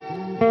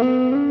This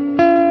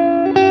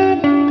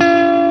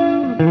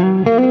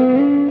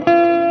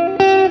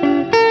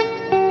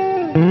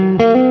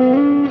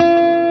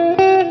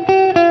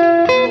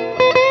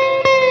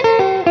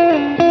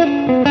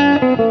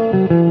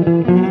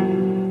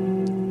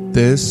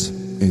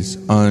is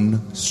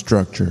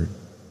Unstructured.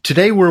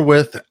 Today we're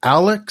with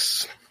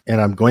Alex, and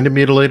I'm going to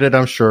mutilate it,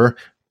 I'm sure,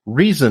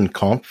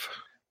 Riesenkampf,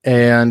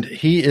 and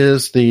he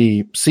is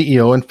the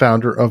CEO and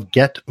founder of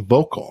Get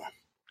Vocal.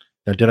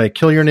 Now, did I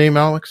kill your name,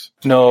 Alex?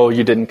 No,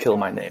 you didn't kill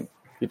my name.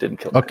 You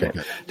didn't kill my name.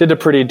 Good. Did a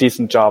pretty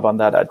decent job on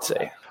that, I'd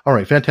say. All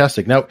right,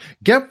 fantastic. Now,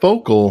 Get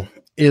Vocal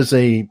is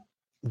a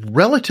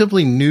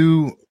relatively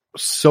new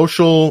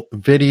social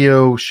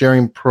video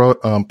sharing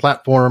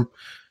platform.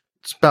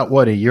 It's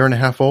about, a year and a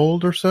half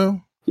old or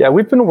so? Yeah,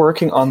 we've been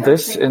working on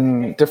this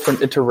in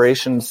different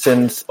iterations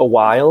since a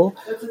while.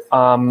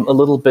 A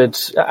little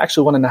bit,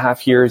 actually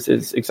 1.5 years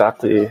is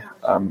exactly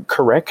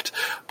correct.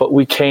 But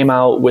we came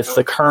out with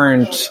the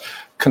current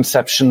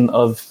conception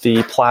of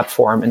the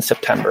platform in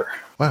September.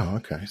 Wow,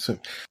 okay. So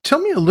tell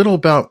me a little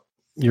about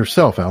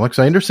yourself, Alex.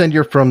 I understand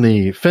you're from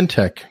the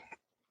fintech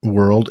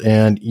world,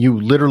 and you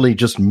literally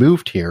just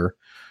moved here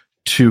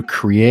to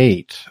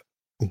create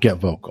Get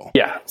Vocal.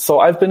 Yeah, so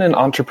I've been an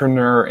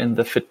entrepreneur in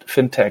the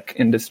fintech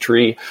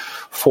industry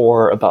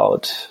for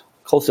about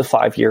close to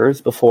 5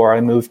 years before I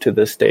moved to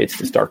the States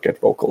to start Get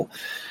Vocal.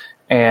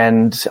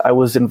 And I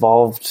was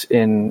involved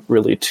in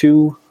really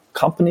 2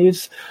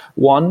 companies.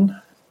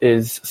 One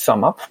is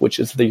SumUp, which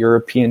is the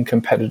European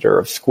competitor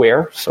of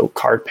Square, so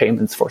card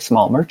payments for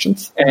small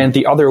merchants. And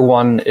the other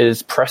one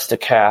is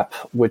Prestacap,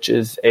 which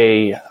is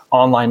a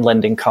online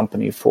lending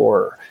company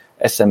for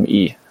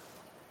SME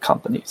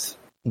companies.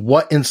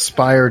 What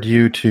inspired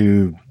you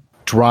to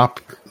drop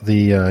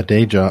the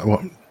day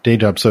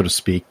job, so to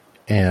speak,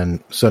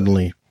 and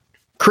suddenly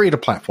create a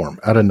platform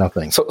out of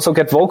nothing? So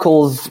Get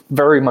Vocal is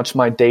very much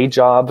my day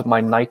job,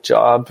 my night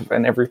job,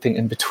 and everything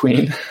in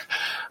between.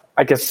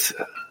 I guess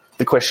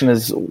the question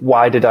is,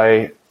 why did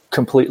I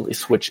completely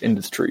switch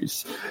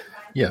industries?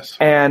 Yes.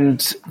 And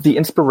the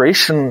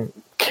inspiration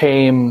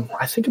came,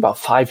 I think, about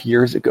 5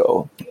 years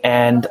ago.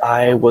 And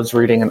I was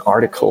reading an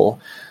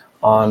article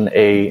on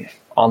a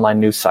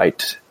online news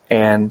site,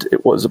 and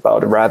it was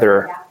about a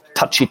rather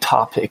touchy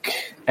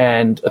topic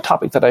and a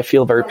topic that I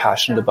feel very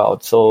passionate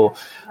about. So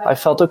I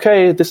felt,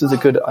 okay, this is a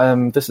good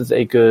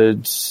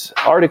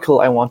article.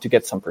 I want to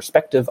get some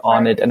perspective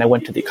on it. And I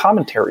went to the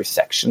commentary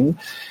section,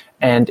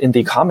 and in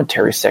the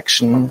commentary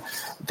section,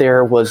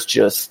 there was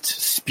just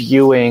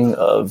spewing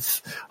of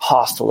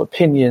hostile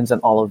opinions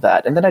and all of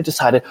that. And then I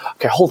decided,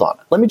 okay, hold on.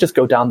 Let me just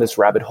go down this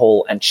rabbit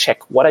hole and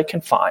check what I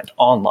can find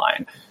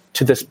online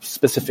to this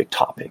specific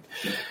topic.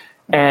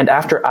 And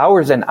after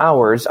hours and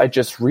hours, I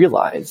just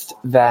realized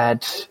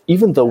that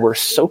even though we're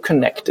so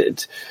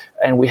connected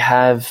and we're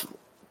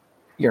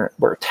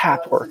a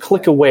tap or a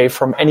click away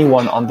from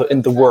anyone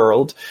in the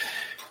world,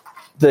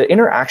 the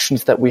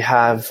interactions that we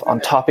have on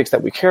topics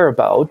that we care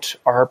about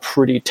are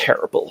pretty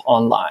terrible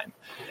online.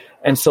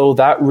 And so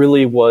that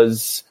really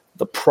was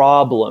the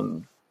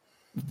problem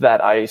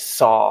that I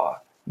saw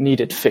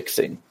needed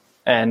fixing.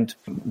 And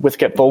with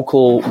Get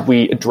Vocal,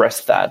 we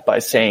addressed that by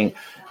saying,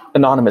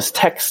 anonymous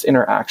text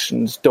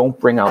interactions don't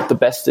bring out the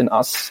best in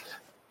us,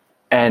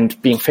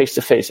 and being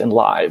face-to-face and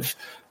live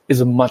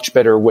is a much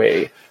better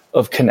way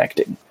of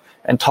connecting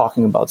and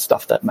talking about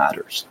stuff that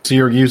matters. So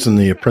you're using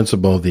the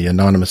principle of the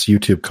anonymous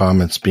YouTube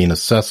comments being a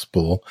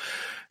cesspool,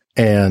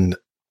 and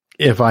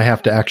if I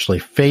have to actually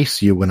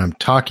face you when I'm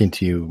talking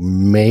to you,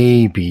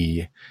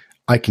 maybe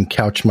I can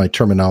couch my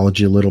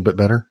terminology a little bit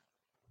better?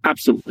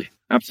 Absolutely.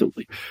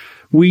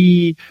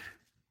 We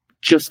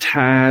just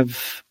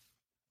have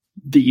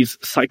these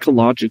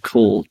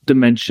psychological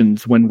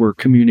dimensions when we're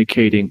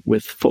communicating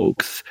with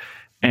folks,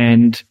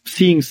 and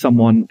seeing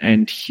someone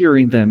and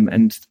hearing them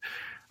and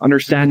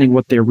understanding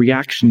what their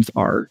reactions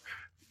are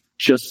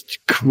just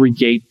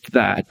create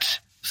that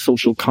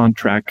social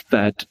contract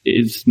that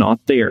is not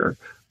there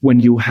when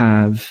you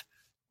have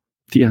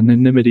the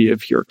anonymity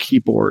of your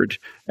keyboard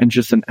and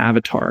just an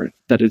avatar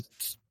that is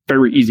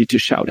very easy to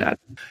shout at.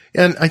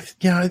 And I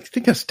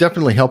think that's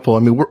definitely helpful. I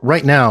mean,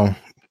 right now,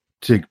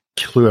 to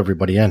clue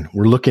everybody in,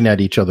 we're looking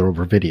at each other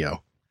over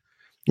video.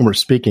 And we're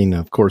speaking,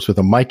 of course, with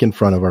a mic in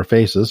front of our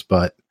faces,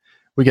 but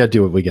we got to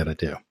do what we got to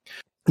do.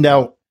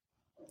 Now,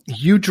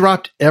 you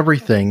dropped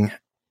everything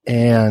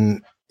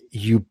and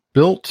you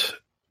built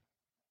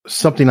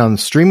something on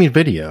streaming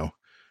video,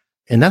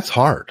 and that's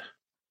hard.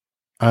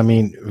 I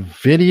mean,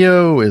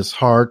 video is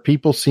hard.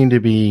 People seem to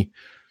be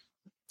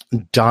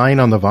dying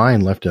on the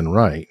vine left and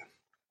right.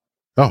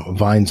 Oh,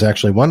 Vine's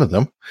actually one of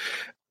them.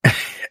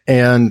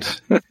 And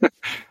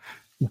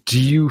do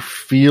you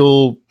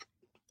feel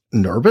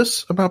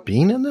nervous about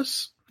being in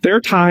this? There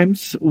were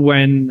times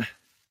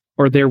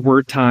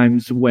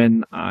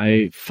when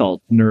I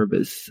felt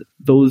nervous.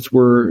 Those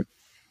were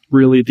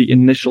really the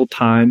initial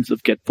times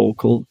of Get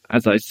Vocal.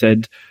 As I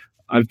said,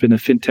 I've been a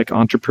fintech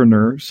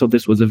entrepreneur, so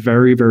this was a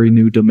very, very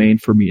new domain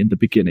for me in the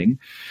beginning.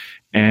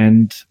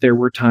 And there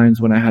were times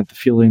when I had the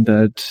feeling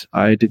that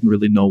I didn't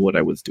really know what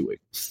I was doing.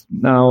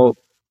 Now,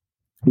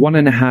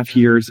 1.5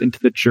 years into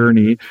the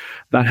journey,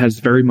 that has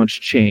very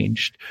much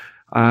changed.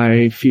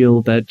 I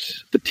feel that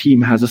the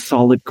team has a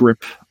solid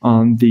grip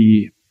on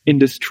the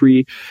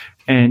industry,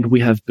 and we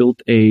have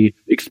built a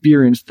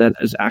experience that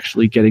is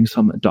actually getting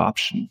some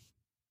adoption.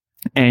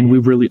 And we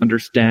really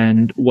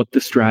understand what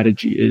the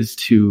strategy is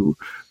to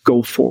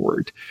go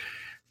forward.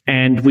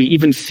 And we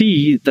even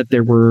see that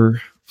there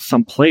were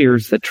some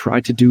players that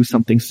tried to do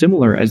something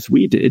similar as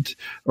we did,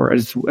 or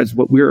as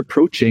what we're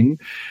approaching,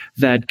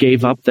 that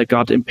gave up, that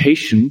got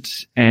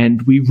impatient.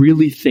 And we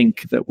really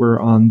think that we're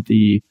on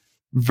the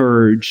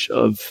verge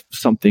of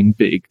something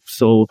big.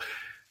 So,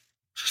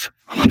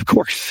 of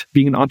course,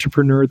 being an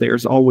entrepreneur,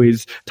 there's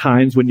always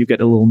times when you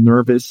get a little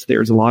nervous.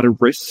 There's a lot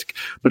of risk,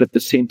 but at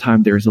the same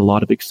time, there's a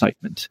lot of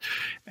excitement.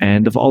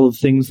 And of all of the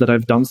things that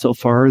I've done so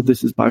far,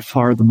 this is by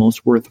far the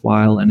most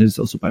worthwhile, and is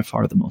also by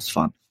far the most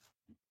fun.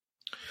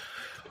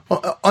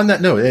 Well, on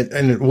that note,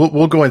 and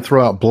we'll go and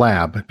throw out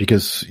Blab,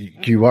 because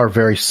you are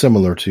very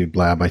similar to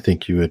Blab. I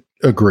think you would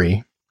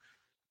agree.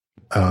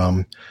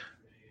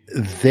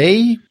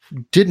 They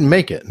didn't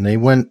make it, and they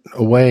went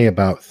away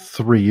about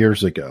 3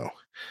 years ago.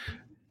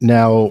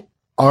 Now,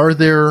 are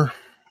there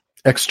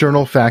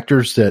external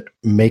factors that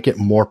make it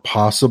more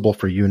possible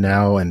for you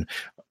now? And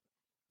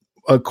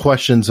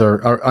questions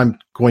are I'm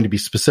going to be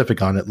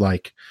specific on it,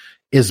 like,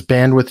 is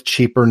bandwidth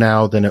cheaper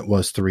now than it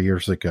was 3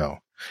 years ago?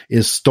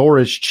 Is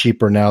storage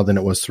cheaper now than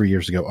it was 3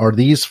 years ago? Are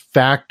these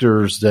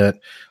factors that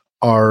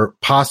are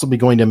possibly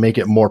going to make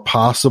it more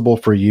possible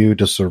for you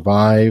to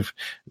survive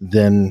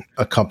than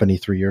a company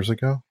 3 years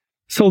ago?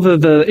 So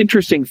the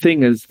interesting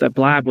thing is that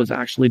Blab was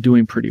actually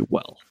doing pretty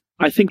well.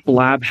 I think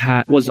Blab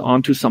was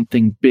onto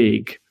something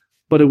big,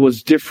 but it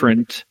was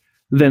different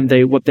than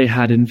what they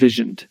had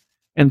envisioned.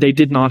 And they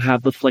did not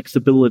have the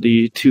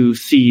flexibility to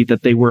see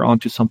that they were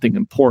onto something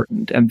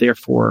important, and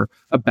therefore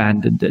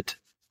abandoned it.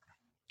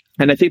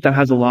 And I think that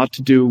has a lot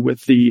to do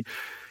with the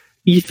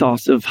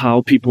ethos of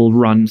how people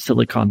run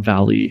Silicon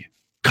Valley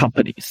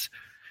companies.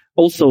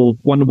 Also,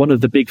 one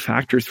of the big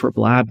factors for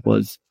Blab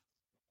was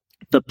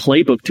the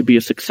playbook to be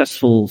a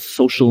successful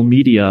social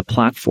media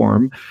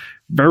platform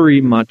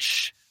very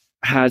much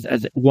has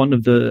as one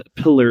of the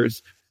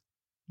pillars,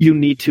 you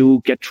need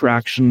to get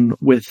traction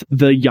with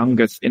the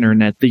youngest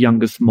internet, the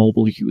youngest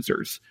mobile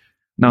users.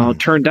 Now, it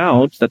turned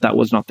out that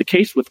was not the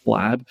case with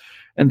Blab,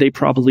 and they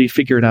probably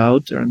figured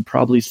out and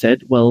probably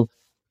said, well,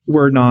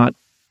 we're not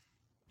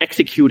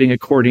executing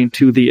according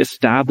to the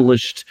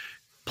established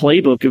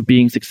playbook of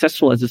being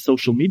successful as a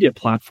social media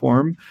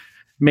platform.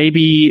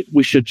 Maybe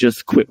we should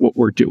just quit what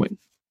we're doing.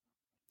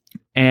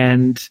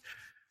 And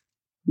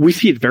we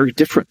see it very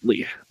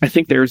differently. I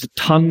think there's a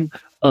ton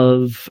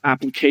of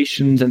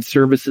applications and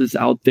services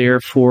out there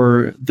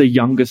for the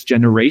youngest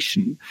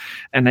generation.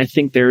 And I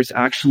think there's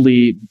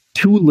actually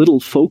too little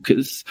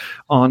focus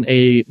on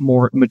a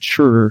more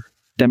mature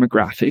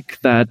demographic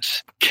that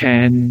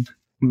can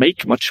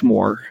make much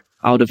more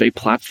out of a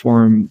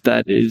platform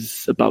that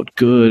is about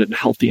good and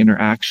healthy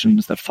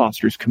interactions, that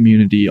fosters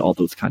community, all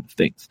those kind of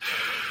things.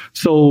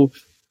 So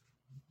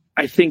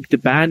I think the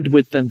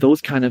bandwidth and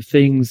those kind of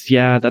things,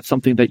 yeah, that's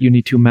something that you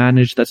need to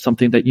manage. That's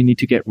something that you need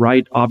to get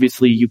right.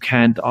 Obviously, you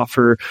can't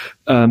offer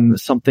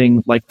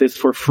something like this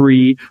for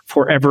free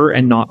forever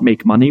and not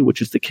make money,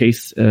 which is the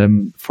case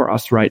for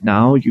us right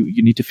now.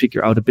 You need to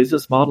figure out a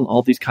business model,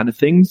 all these kind of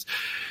things.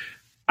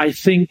 I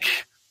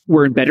think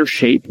we're in better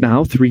shape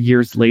now, 3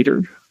 years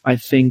later. I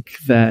think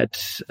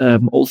that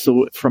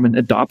also from an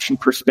adoption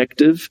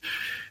perspective,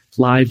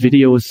 live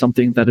video is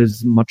something that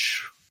is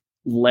much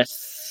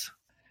less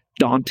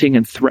daunting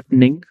and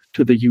threatening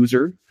to the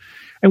user.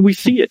 And we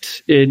see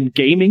it in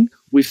gaming.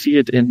 We see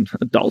it in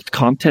adult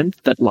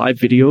content, that live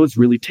video is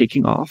really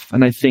taking off.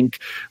 And I think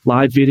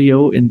live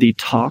video in the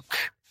talk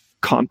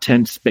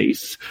content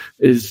space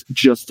is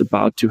just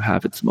about to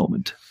have its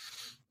moment.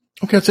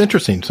 Okay, that's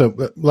interesting.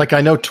 So, like,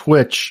 I know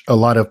Twitch, a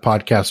lot of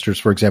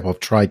podcasters, for example, have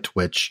tried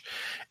Twitch,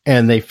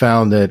 and they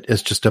found that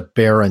it's just a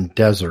barren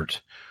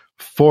desert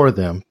for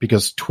them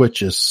because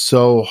Twitch is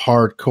so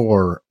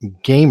hardcore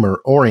gamer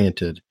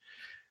oriented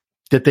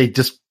that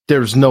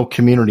there's no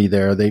community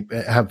there. They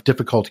have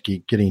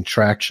difficulty getting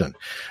traction.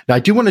 Now, I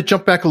do want to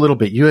jump back a little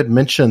bit. You had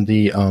mentioned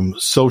the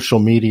social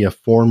media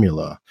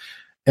formula,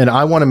 and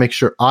I want to make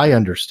sure I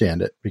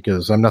understand it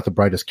because I'm not the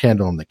brightest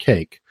candle in the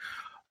cake.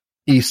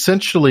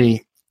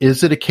 Essentially,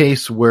 is it a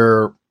case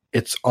where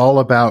it's all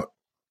about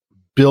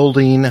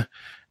building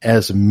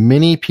as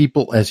many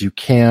people as you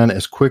can,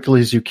 as quickly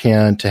as you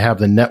can, to have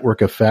the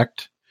network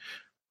effect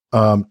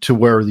to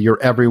where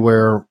you're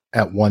everywhere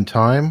at one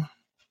time?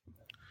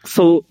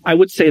 So I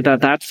would say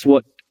that that's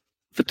what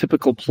the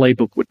typical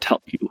playbook would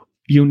tell you.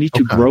 You need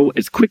to grow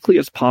as quickly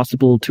as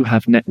possible to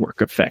have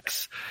network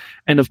effects.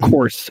 And of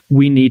course,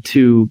 we need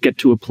to get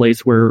to a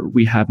place where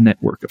we have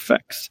network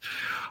effects.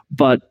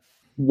 But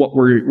what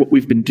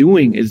we've been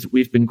doing is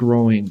we've been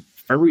growing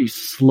very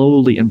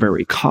slowly and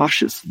very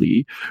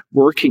cautiously,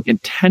 working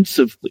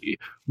intensively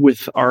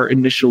with our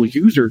initial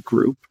user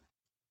group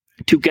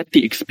to get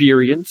the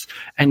experience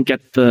and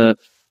get the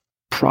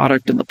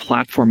product and the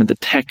platform and the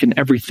tech and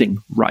everything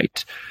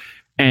right.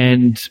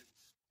 And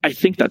I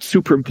think that's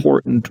super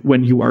important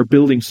when you are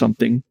building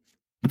something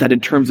that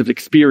in terms of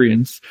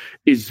experience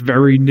is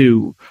very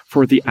new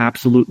for the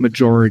absolute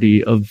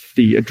majority of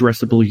the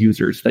addressable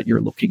users that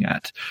you're looking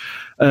at.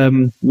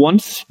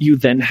 Once you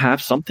then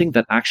have something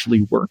that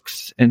actually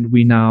works, and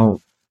we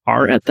now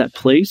are at that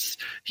place,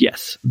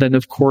 yes, then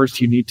of course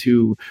you need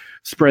to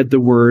spread the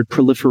word,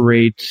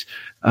 proliferate,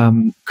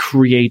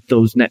 create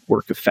those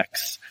network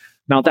effects.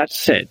 Now that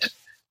said,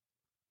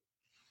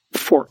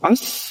 for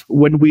us,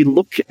 when we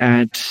look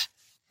at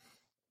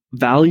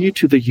value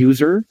to the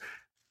user,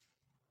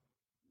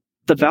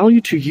 the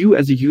value to you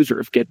as a user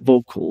of Get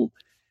Vocal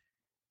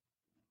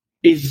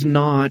is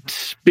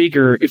not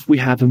bigger if we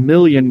have 1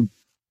 million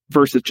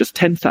versus just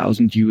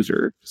 10,000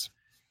 users.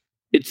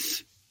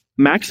 It's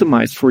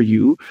maximized for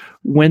you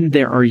when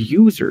there are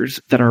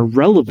users that are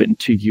relevant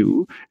to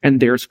you and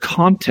there's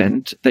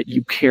content that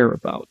you care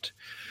about.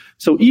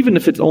 So even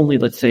if it's only,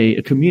 let's say,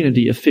 a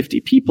community of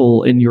 50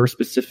 people in your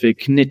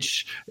specific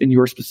niche, in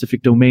your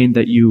specific domain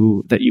that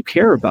you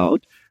care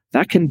about,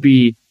 that can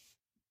be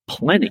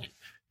plenty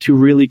to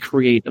really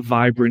create a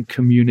vibrant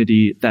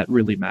community that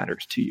really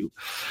matters to you.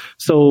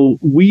 So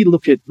we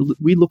look at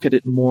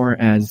it more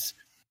as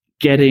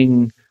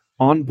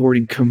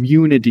onboarding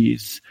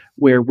communities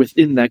where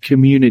within that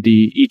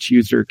community, each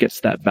user gets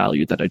that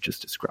value that I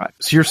just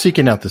described. So you're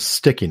seeking out the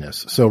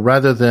stickiness. So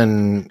rather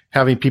than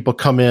having people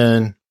come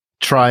in,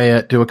 try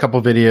it, do a couple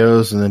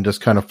videos, and then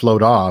just kind of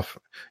float off,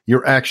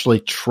 you're actually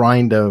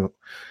trying to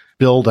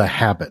build a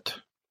habit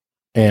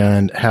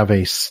and have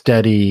a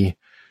steady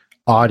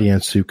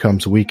audience who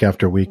comes week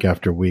after week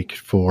after week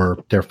for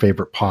their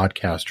favorite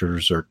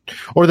podcasters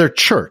or their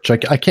church.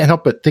 I can't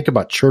help but think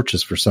about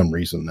churches for some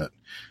reason, that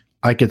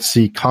I could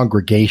see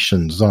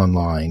congregations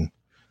online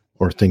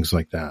or things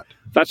like that.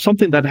 That's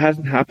something that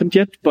hasn't happened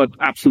yet, but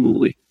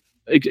absolutely.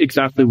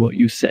 Exactly what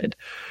you said.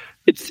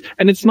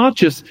 It's not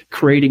just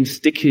creating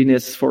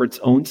stickiness for its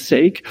own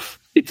sake.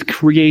 It's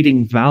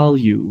creating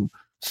value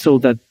so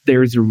that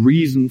there's a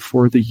reason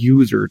for the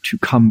user to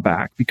come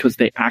back because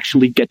they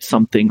actually get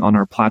something on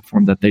our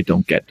platform that they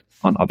don't get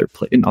on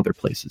in other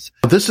places.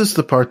 This is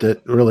the part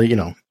that really,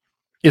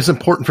 is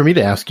important for me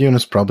to ask you, and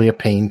it's probably a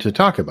pain to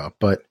talk about,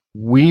 but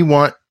we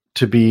want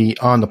to be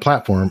on the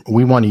platform.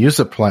 We want to use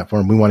the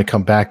platform. We want to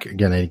come back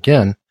again and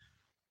again.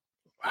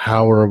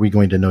 How are we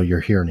going to know you're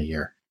here in a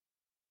year?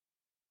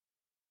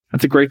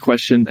 That's a great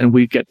question, and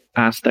we get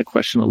asked that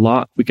question a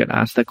lot. We get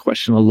asked that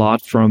question a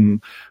lot from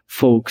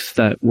folks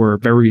that were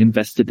very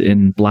invested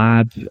in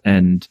Blab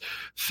and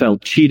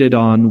felt cheated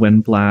on when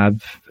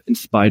Blab, in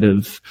spite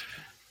of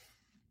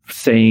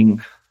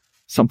saying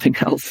something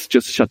else,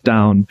 just shut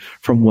down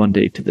from one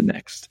day to the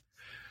next.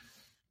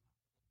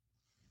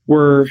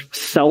 We're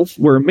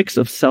a mix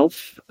of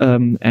self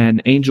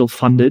and angel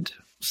funded,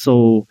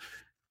 so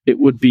it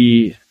would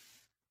be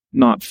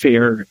not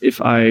fair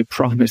if I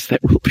promise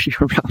that we'll be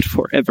around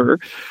forever.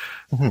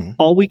 Mm-hmm.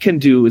 All we can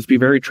do is be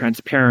very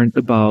transparent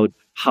about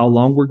how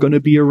long we're going to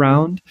be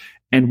around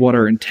and what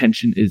our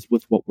intention is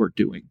with what we're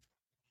doing.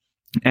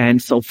 And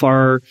so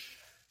far,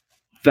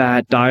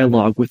 that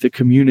dialogue with the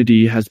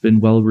community has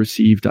been well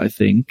received, I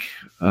think.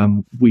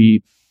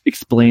 We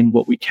explain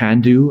what we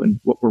can do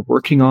and what we're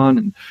working on,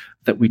 and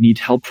that we need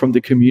help from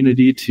the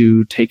community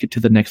to take it to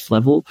the next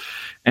level,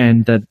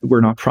 and that we're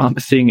not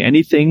promising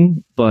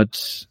anything,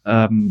 but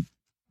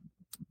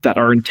that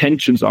our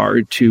intentions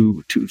are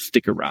to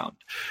stick around,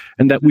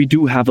 and that we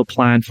do have a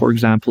plan, for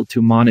example,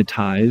 to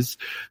monetize,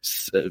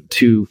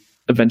 to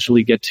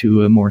eventually get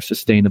to a more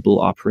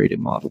sustainable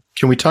operating model.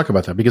 Can we talk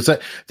about that? Because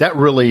that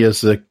really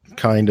is the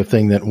kind of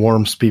thing that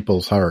warms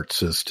people's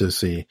hearts, is to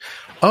see,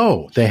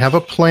 oh, they have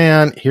a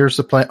plan. Here's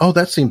the plan. Oh,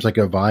 that seems like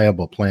a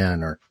viable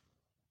plan. Or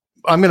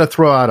I'm going to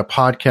throw out a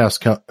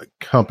podcast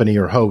company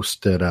or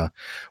host that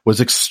was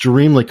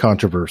extremely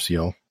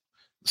controversial,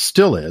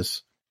 still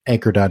is,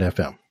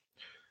 Anchor.fm.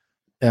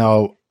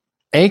 Now,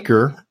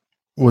 Anchor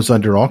was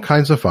under all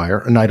kinds of fire,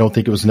 and I don't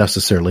think it was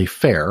necessarily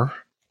fair,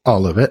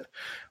 all of it.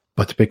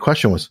 But the big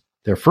question was,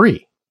 they're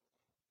free,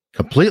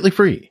 completely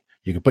free.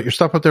 You can put your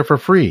stuff up there for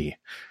free.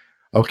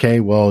 Okay,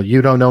 well,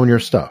 you don't own your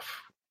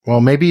stuff. Well,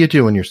 maybe you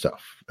do own your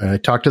stuff. And I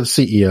talked to the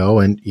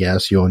CEO, and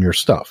yes, you own your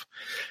stuff.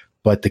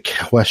 But the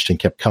question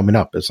kept coming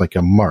up. It's like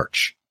a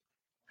march.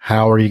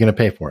 How are you going to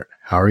pay for it?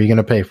 How are you going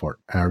to pay for it?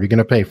 How are you going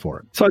to pay for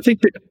it? So I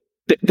think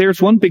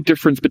there's one big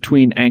difference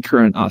between Anchor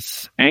and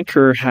us.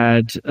 Anchor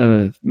had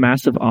a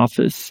massive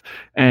office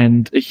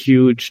and a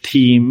huge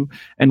team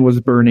and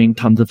was burning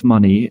tons of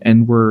money,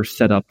 and we're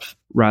set up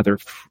rather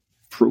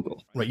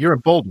frugal. Right, you're in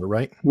Boulder,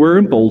 right? We're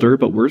in Boulder,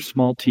 but we're a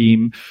small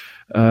team,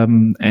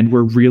 and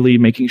we're really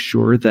making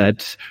sure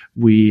that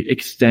we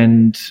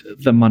extend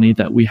the money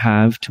that we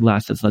have to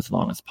last us as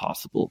long as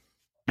possible.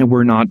 And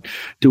we're not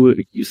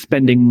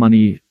spending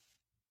money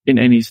in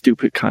any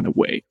stupid kind of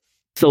way.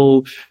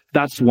 So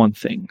that's one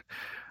thing.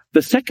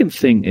 The second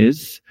thing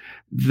is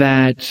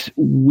that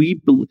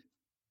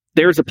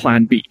there's a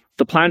plan B.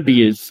 The plan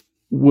B is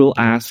we'll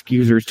ask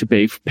users to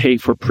pay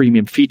for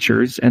premium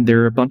features, and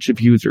there are a bunch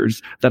of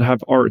users that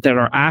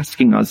are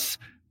asking us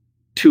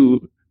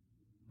to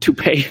to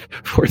pay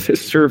for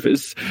this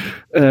service,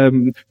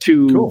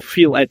 to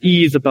feel at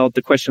ease about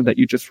the question that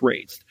you just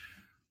raised.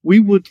 We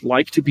would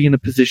like to be in a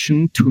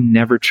position to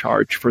never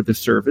charge for the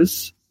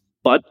service,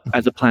 but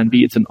as a plan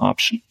B, it's an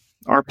option.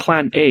 Our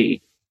plan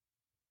A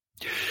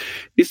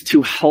is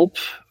to help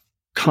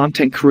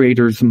content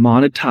creators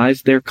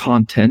monetize their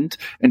content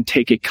and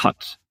take a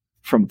cut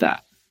from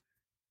that.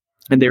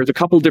 And there's a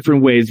couple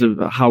different ways of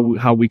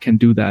how we can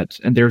do that.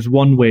 And there's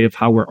one way of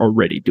how we're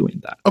already doing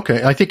that.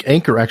 Okay. I think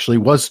Anchor actually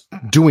was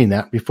doing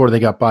that before they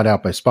got bought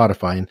out by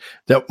Spotify. And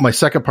that my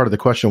second part of the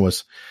question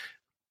was,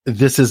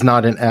 this is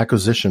not an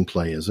acquisition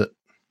play, is it?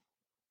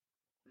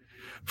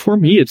 For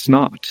me, it's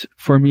not.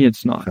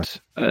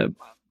 Okay.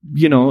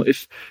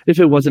 If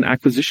it was an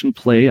acquisition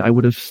play, I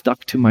would have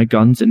stuck to my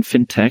guns in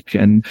fintech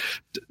and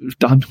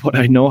done what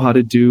I know how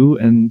to do.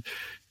 And,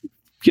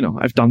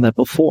 I've done that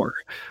before.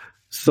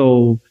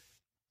 So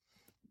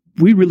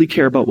we really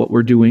care about what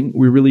we're doing.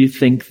 We really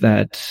think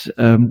that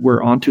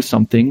we're onto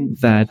something,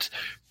 that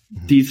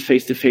these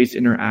face-to-face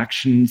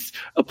interactions,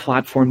 a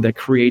platform that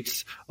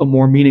creates a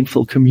more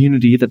meaningful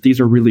community, that these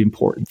are really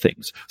important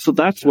things. So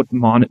that's what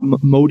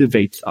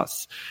motivates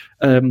us.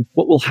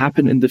 What will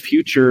happen in the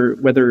future,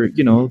 whether,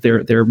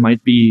 there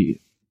might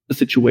be a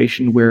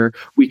situation where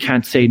we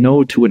can't say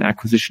no to an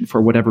acquisition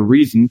for whatever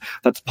reason,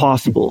 that's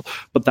possible,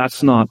 but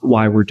that's not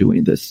why we're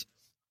doing this.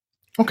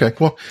 Okay,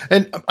 well,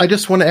 and I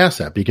just want to ask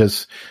that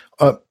because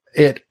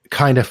it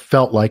kind of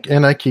felt like,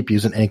 and I keep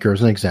using Anchor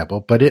as an example,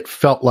 but it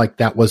felt like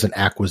that was an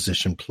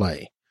acquisition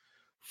play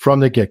from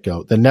the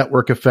get-go. The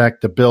network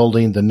effect, the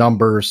building, the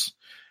numbers,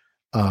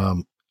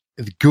 the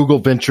Google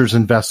Ventures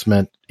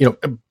investment,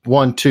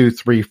 1, 2,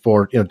 3,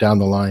 4, down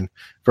the line,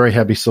 very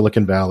heavy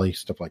Silicon Valley,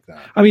 stuff like that.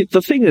 I mean,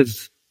 the thing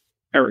is,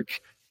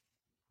 Eric,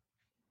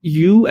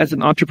 you as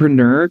an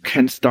entrepreneur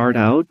can start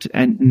out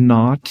and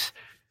not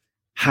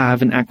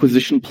have an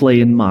acquisition play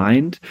in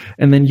mind,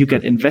 and then you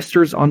get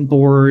investors on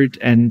board,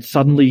 and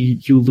suddenly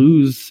you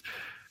lose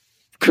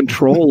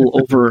control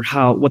over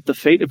what the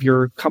fate of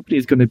your company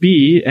is going to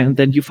be, and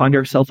then you find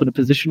yourself in a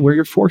position where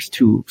you're forced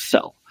to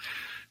sell.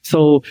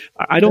 So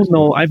I don't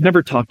know. I've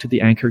never talked to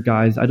the Anchor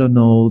guys. I don't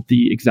know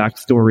the exact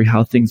story,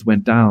 how things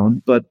went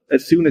down. But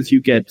as soon as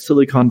you get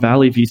Silicon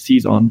Valley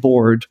VCs on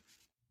board,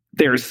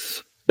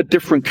 there's a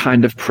different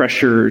kind of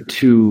pressure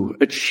to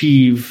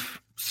achieve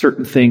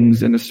certain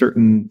things in a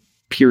certain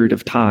period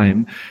of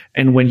time.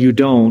 And when you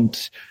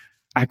don't,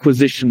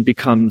 acquisition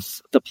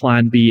becomes the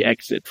plan B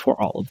exit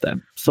for all of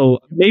them. So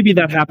maybe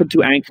that happened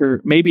to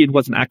Anchor. Maybe it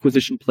was an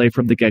acquisition play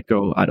from the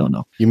get-go. I don't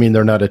know. You mean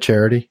they're not a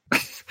charity?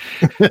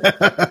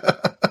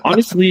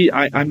 Honestly,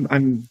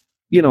 I'm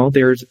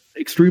there's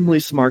extremely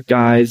smart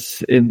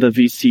guys in the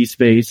VC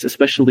space,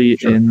 especially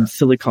in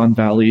Silicon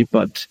Valley,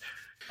 but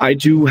I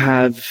do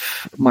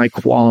have my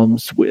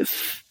qualms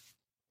with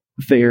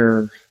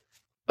their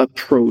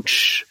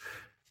approach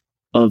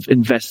of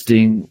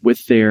investing,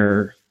 with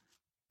their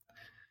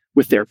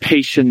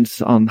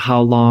patience on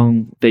how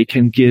long they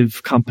can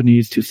give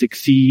companies to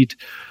succeed.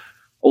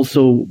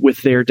 Also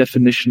with their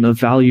definition of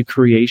value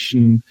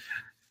creation.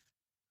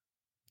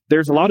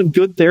 There's a lot of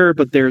good there,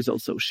 but there's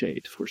also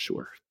shade for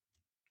sure.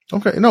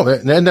 Okay. No,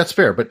 and that's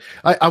fair, but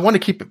I want to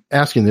keep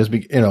asking this,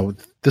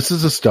 this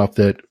is the stuff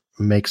that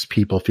makes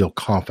people feel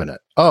confident.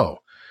 Oh,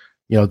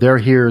 they're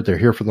here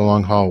for the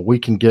long haul. We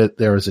can get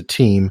there as a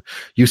team.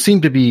 You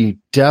seem to be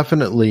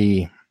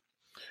definitely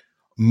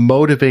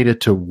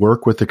motivated to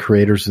work with the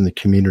creators in the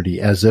community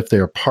as if they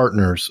are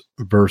partners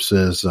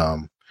versus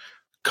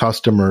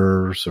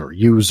customers or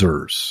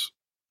users.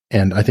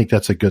 And I think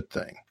that's a good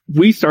thing.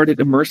 We started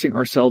immersing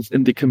ourselves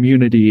in the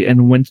community.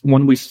 And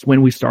when we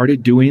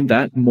started doing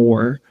that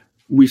more,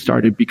 we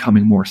started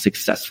becoming more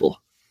successful.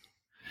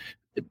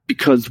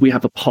 Because we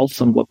have a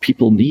pulse on what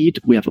people need,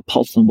 we have a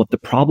pulse on what the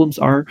problems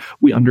are.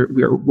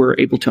 We're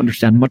able to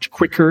understand much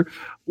quicker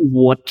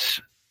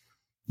what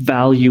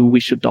value we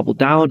should double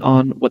down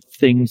on, what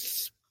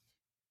things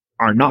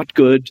are not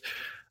good.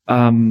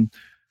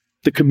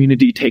 The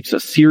community takes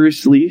us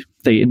seriously.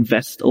 They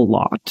invest a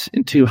lot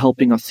into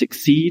helping us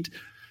succeed.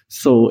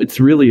 So it's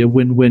really a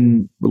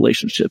win-win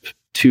relationship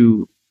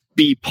to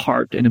be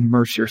part and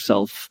immerse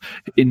yourself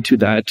into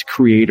that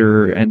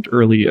creator and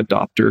early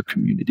adopter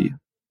community.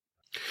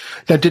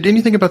 Now, did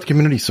anything about the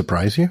community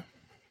surprise you?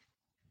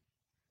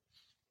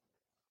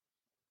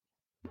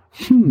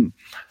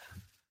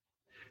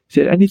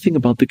 Did anything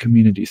about the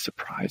community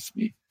surprise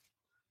me?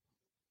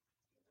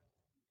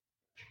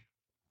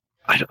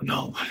 I don't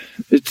know.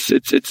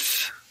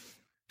 It's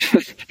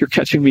you're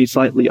catching me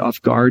slightly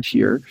off guard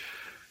here.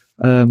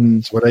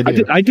 That's what I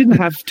do. I didn't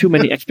have too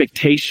many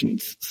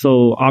expectations.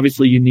 So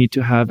obviously you need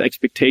to have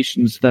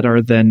expectations that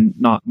are then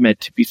not meant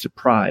to be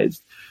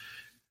surprised.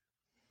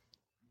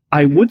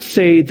 I would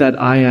say that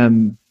I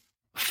am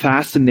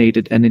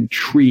fascinated and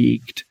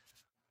intrigued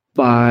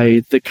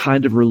by the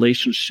kind of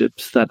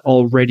relationships that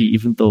already,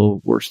 even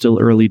though we're still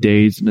early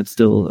days and it's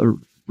still a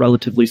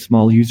relatively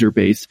small user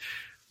base,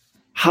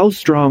 how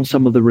strong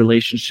some of the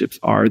relationships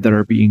are that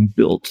are being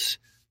built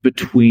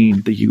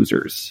between the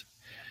users.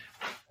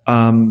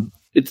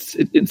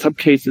 in some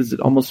cases, it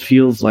almost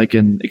feels like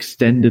an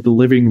extended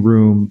living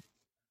room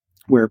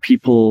where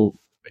people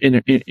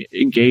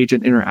engage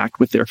and interact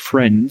with their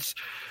friends.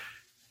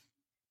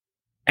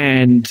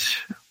 And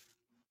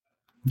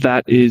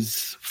that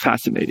is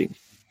fascinating.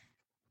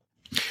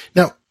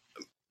 Now,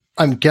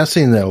 I'm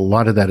guessing that a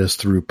lot of that is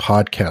through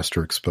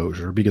podcaster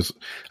exposure, because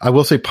I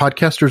will say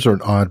podcasters are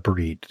an odd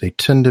breed. They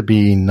tend to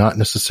be not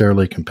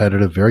necessarily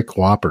competitive, very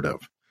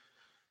cooperative,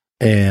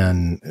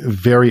 and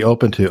very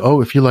open to,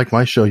 oh, if you like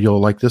my show, you'll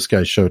like this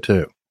guy's show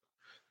too.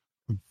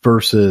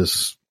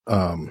 Versus,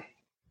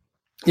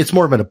 it's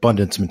more of an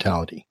abundance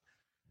mentality.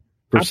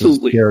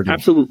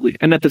 Absolutely.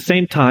 And at the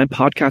same time,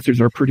 podcasters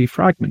are pretty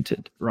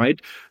fragmented, right?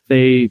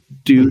 They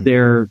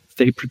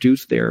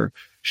produce their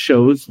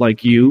shows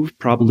like you,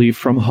 probably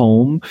from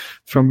home,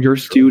 from your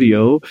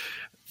studio.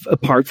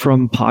 Apart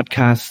from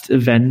podcast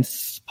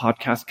events,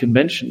 podcast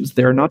conventions,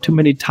 there are not too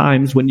many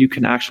times when you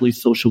can actually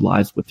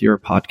socialize with your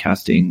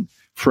podcasting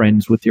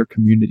friends, with your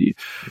community.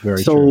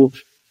 Very true.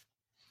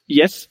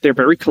 Yes, they're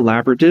very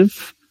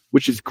collaborative,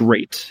 which is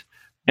great.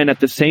 And at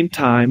the same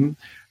time,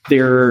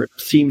 there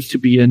seems to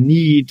be a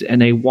need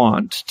and a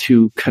want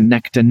to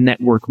connect and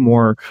network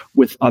more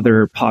with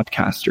other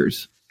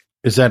podcasters.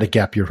 Is that a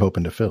gap you're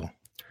hoping to fill?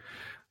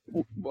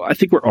 I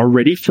think we're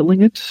already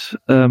filling it.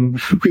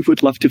 We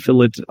would love to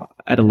fill it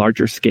at a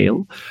larger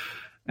scale.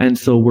 And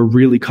so we're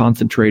really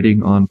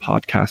concentrating on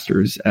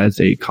podcasters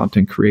as a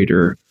content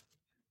creator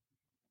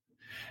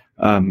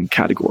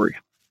category.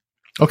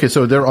 Okay,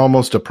 so they're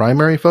almost a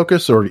primary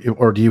focus, or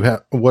do you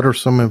have, what are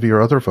some of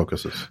your other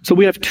focuses? So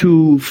we have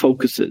two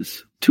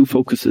focuses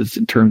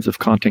in terms of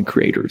content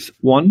creators.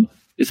 One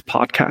is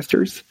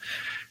podcasters,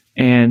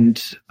 and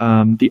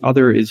the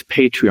other is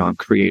Patreon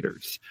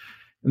creators.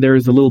 There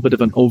is a little bit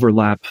of an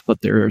overlap,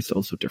 but there's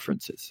also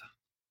differences.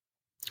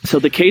 So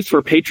the case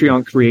for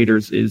Patreon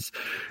creators is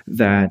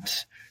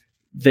that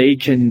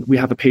we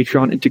have a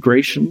Patreon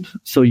integration.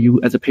 So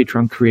you as a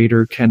Patreon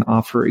creator can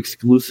offer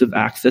exclusive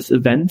access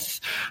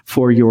events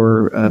for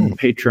your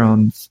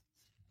patrons.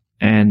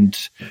 And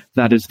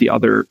that is the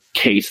other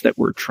case that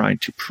we're trying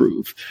to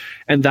prove.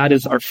 And that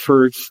is our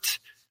first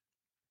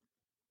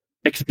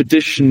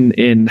expedition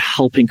in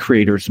helping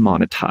creators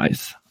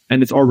monetize.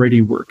 And it's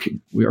already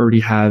working. We already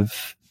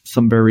have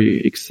some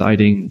very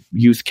exciting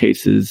use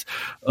cases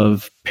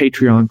of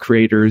Patreon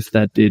creators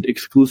that did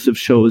exclusive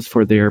shows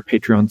for their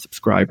Patreon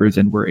subscribers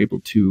and were able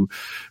to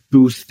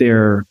boost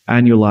their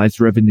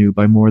annualized revenue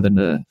by more than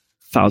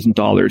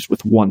 $1,000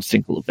 with one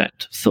single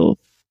event. So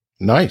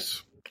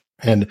nice.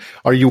 And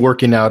are you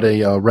working out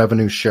a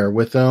revenue share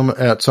with them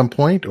at some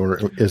point, or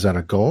is that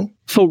a goal?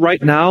 So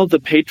right now, the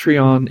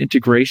Patreon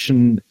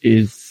integration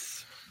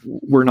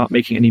we're not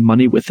making any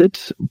money with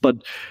it, but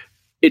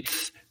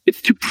it's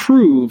to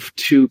prove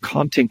to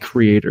content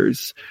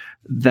creators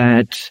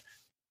that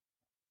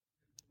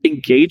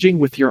engaging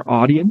with your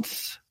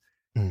audience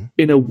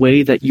in a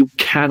way that you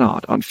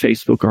cannot on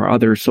Facebook or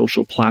other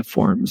social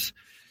platforms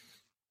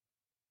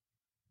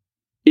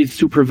is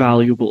super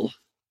valuable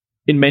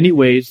in many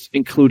ways,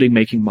 including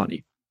making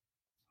money.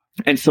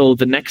 And so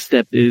the next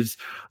step is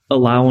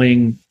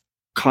allowing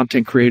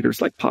content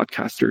creators like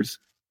podcasters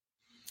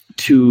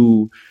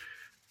to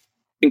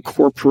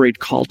incorporate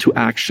call to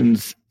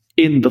actions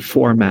in the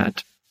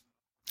format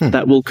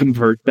that will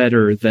convert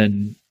better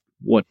than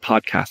what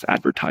podcast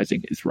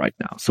advertising is right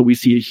now. So we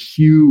see a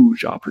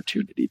huge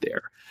opportunity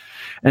there.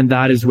 And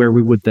that is where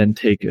we would then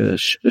take a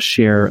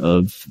share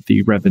of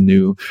the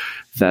revenue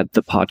that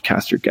the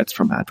podcaster gets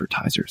from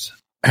advertisers.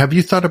 Have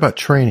you thought about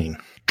training?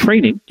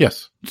 Training?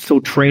 Yes. So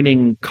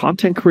training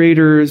content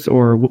creators,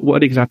 or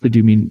what exactly do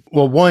you mean?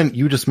 Well, one,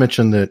 you just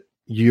mentioned that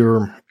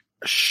you're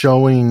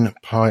showing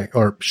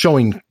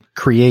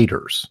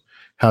creators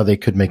how they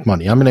could make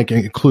money. I'm going to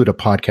include a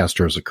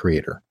podcaster as a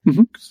creator.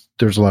 Mm-hmm.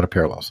 There's a lot of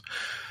parallels.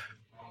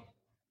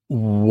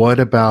 What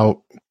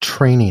about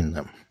training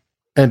them?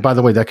 And by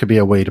the way, that could be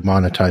a way to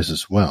monetize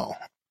as well,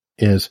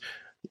 is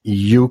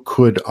you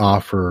could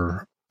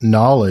offer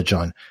knowledge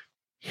on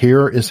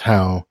here is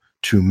how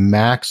to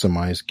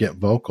maximize Get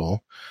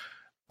Vocal,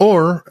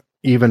 or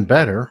even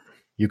better,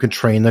 you can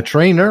train the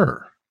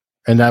trainer,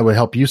 and that would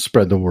help you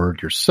spread the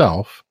word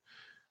yourself.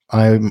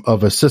 I'm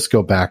of a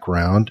Cisco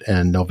background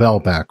and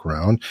Novell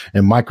background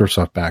and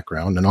Microsoft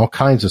background and all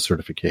kinds of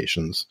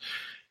certifications.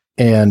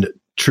 And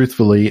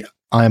truthfully,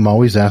 I'm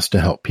always asked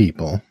to help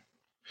people.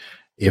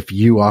 If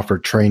you offer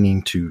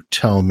training to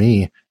tell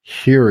me,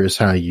 here is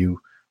how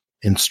you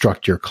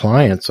instruct your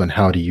clients on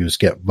how to use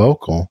Get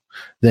Vocal,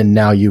 then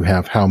now you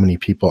have how many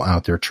people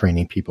out there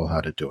training people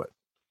how to do it.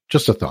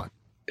 Just a thought.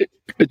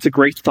 It's a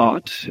great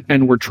thought,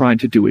 and we're trying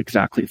to do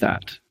exactly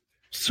that.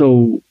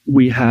 So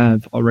we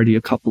have already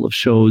a couple of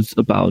shows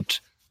about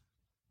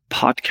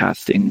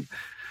podcasting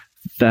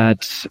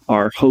that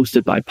are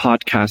hosted by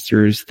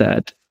podcasters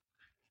that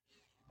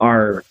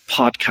are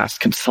podcast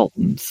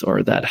consultants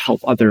or that help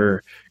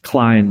other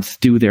clients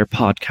do their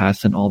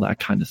podcasts and all that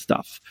kind of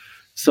stuff.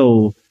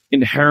 So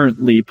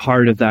inherently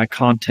part of that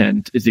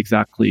content is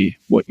exactly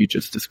what you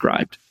just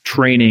described.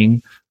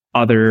 Training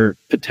other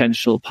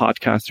potential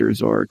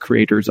podcasters or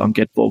creators on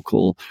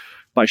GetVocal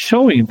by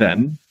showing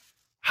them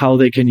how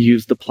they can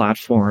use the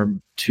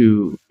platform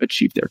to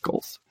achieve their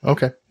goals.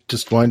 Okay.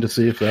 Just wanted to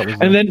see if that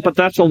was... But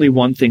that's only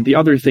one thing. The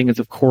other thing is,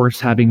 of course,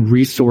 having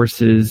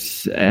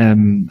resources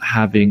and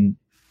having,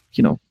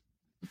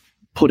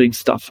 putting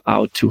stuff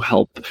out to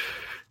help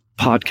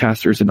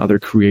podcasters and other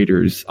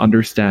creators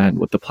understand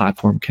what the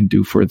platform can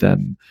do for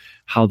them,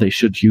 how they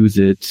should use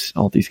it,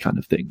 all these kind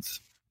of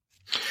things.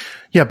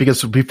 Yeah,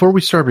 because before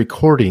we started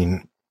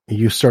recording,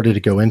 you started to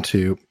go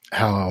into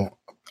how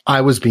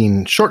I was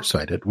being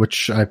short-sighted,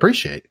 which I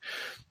appreciate.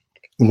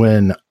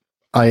 When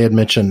I had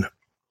mentioned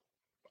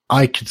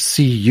I could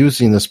see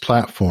using this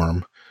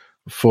platform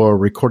for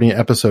recording an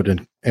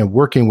episode and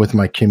working with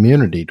my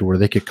community to where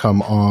they could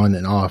come on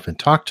and off and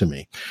talk to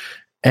me.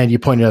 And you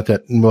pointed out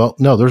that, well,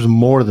 no, there's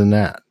more than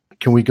that.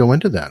 Can we go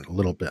into that a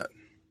little bit?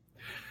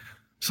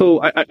 So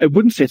I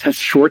wouldn't say that's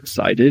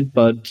short-sighted,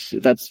 but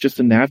that's just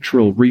a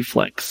natural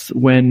reflex.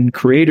 When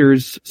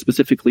creators,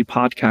 specifically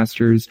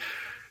podcasters,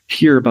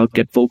 hear about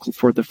GetVocal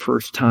for the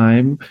first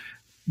time,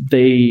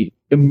 they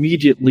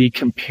immediately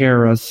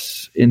compare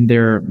us in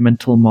their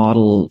mental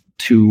model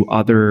to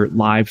other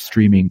live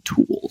streaming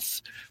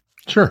tools.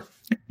 Sure.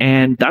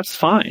 And that's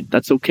fine.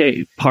 That's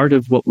okay. Part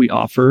of what we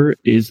offer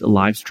is a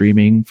live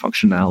streaming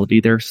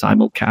functionality. There's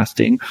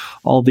simulcasting,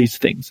 all these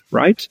things,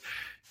 right?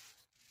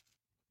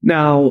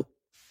 Now,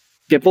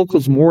 GetVocal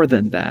is more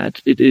than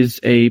that. It is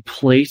a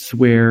place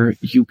where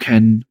you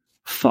can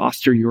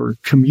foster your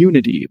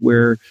community,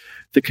 where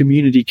the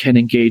community can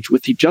engage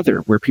with each other,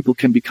 where people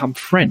can become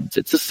friends.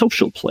 It's a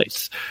social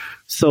place.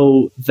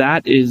 So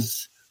that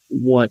is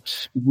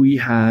what we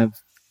have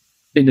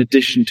in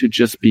addition to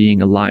just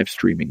being a live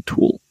streaming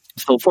tool.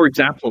 So, for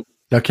example...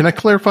 Now, can I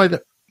clarify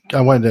that?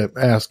 I wanted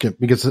to ask it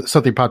because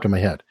something popped in my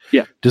head.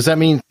 Yeah. Does that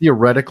mean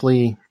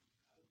theoretically,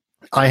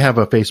 I have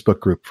a Facebook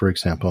group, for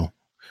example,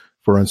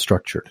 for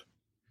Unstructured.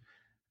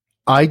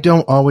 I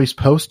don't always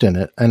post in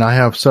it, and I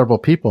have several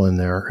people in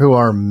there who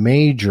are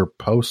major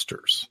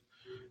posters.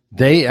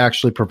 They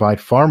actually provide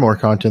far more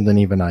content than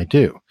even I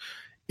do.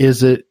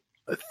 Is it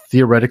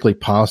theoretically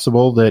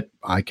possible that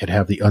I could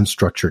have the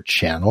Unstructured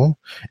channel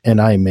and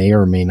I may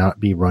or may not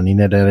be running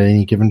it at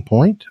any given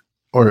point?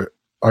 Or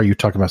are you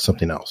talking about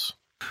something else?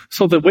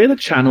 So the way the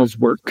channels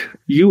work,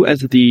 you as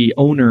the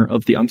owner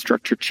of the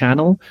Unstructured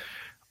channel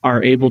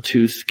are able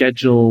to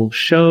schedule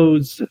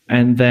shows,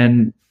 and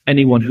then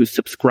anyone who's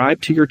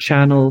subscribed to your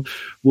channel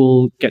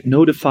will get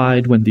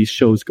notified when these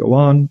shows go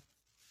on.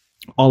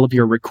 All of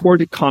your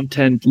recorded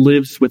content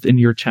lives within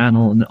your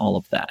channel and all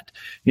of that.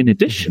 In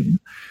addition,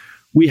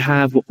 we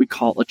have what we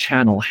call a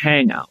channel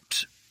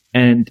hangout.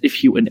 And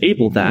if you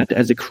enable that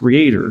as a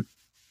creator,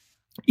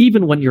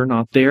 even when you're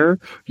not there,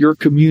 your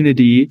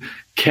community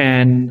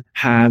can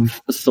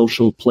have a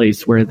social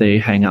place where they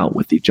hang out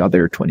with each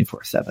other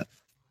 24/7.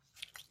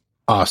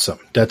 Awesome.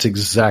 That's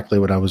exactly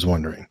what I was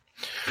wondering.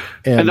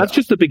 And that's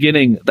just the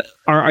beginning.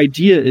 Our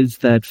idea is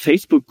that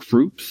Facebook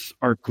groups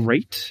are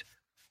great,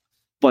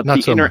 but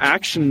the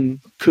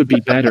interaction could be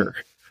better.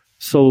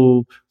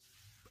 So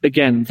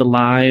again, the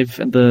live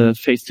and the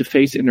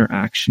face-to-face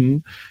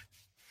interaction,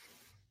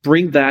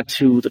 bring that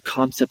to the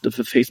concept of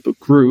a Facebook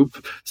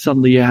group.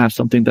 Suddenly you have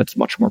something that's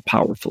much more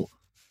powerful.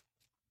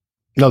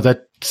 No,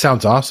 that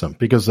sounds awesome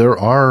because there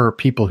are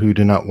people who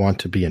do not want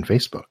to be in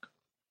Facebook.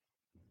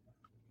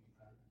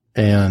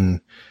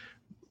 And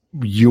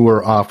you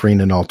are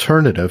offering an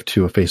alternative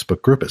to a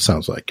Facebook group, it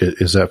sounds like.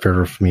 Is that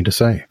fair for me to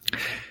say?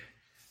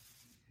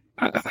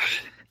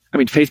 I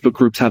mean, Facebook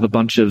groups have a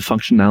bunch of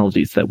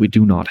functionalities that we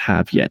do not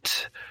have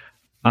yet.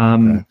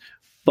 Okay.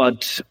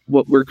 But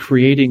what we're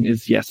creating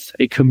is, yes,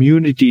 a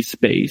community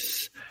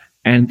space.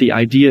 And the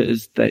idea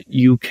is that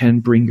you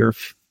can bring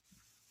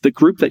the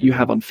group that you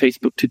have on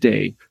Facebook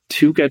today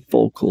to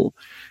GetVocal,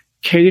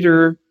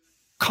 cater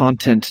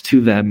content to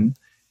them,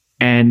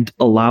 and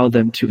allow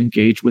them to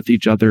engage with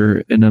each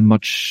other in a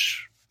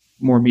much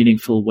more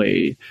meaningful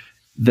way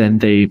than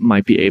they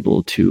might be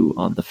able to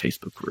on the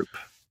Facebook group.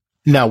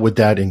 Now, would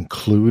that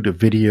include a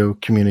video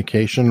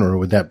communication, or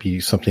would that be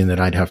something that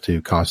I'd have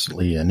to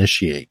constantly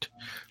initiate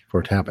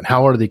for it to happen?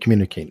 How are they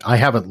communicating? I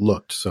haven't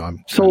looked, so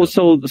I'm...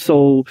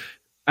 So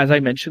as I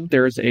mentioned,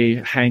 there's a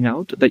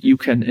Hangout that you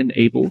can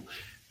enable,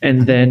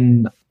 and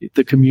then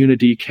the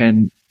community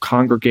can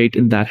congregate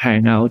in that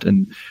Hangout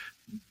and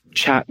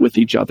chat with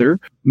each other.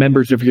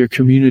 Members of your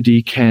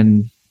community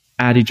can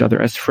add each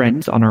other as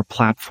friends on our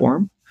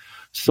platform.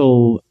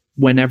 So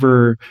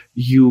whenever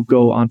you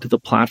go onto the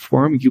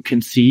platform, you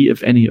can see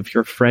if any of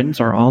your friends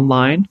are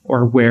online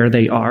or where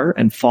they are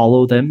and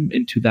follow them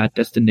into that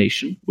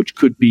destination, which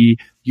could be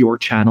your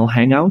channel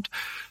Hangout.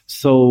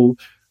 So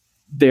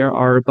there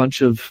are a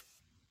bunch of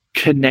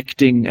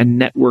connecting and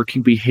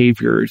networking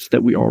behaviors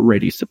that we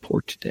already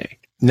support today.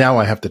 Now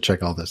I have to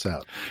check all this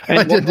out. And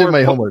I didn't do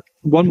my homework.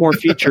 One more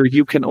feature,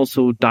 you can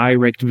also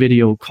direct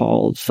video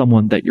call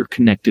someone that you're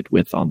connected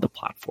with on the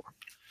platform.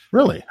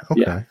 Really?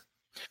 Okay. Yeah.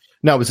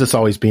 Now, is this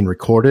always being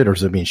recorded, or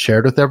is it being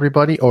shared with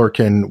everybody, or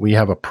can we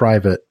have a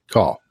private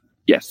call?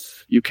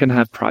 Yes, you can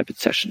have private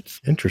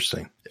sessions.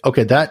 Interesting.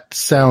 Okay, that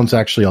sounds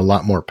actually a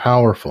lot more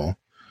powerful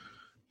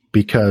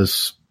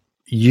because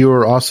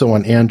you're also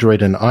on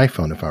Android and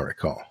iPhone, if I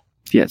recall.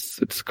 Yes,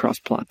 it's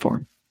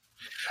cross-platform.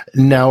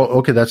 Now,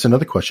 okay, that's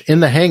another question. In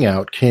the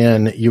Hangout,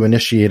 can you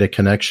initiate a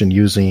connection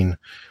using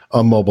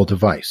a mobile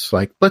device?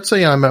 Like, let's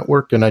say I'm at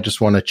work and I just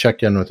want to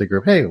check in with the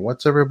group. Hey,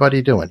 what's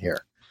everybody doing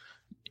here?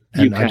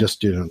 And I just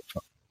do it on the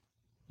phone.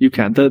 You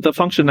can. The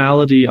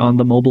functionality on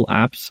the mobile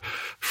apps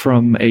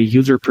from a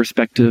user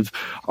perspective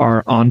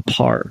are on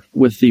par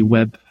with the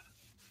web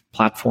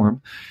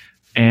platform.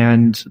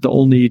 And the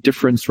only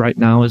difference right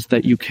now is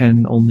that you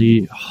can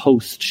only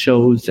host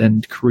shows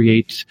and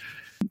create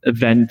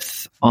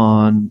events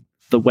on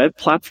the web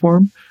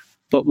platform,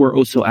 but we're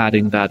also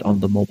adding that on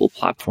the mobile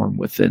platform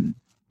within,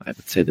 I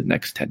would say, the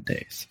next 10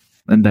 days.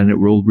 And then it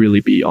will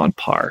really be on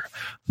par,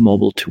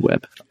 mobile to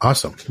web.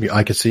 Awesome.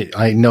 I can see,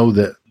 I know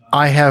that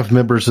I have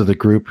members of the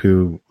group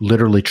who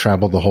literally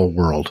travel the whole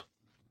world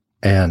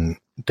and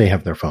they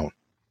have their phone.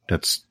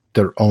 That's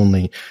their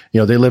only,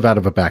 they live out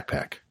of a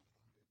backpack.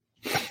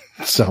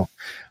 So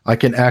I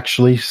can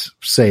actually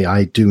say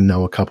I do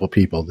know a couple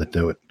people that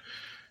do it,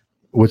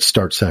 would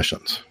start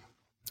sessions.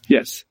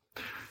 Yes.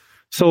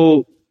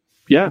 So,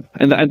 yeah.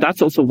 And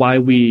that's also why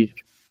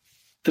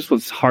this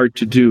was hard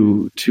to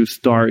do, to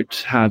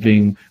start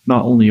having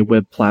not only a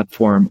web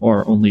platform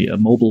or only a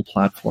mobile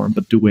platform,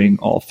 but doing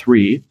all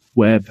three,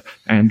 web,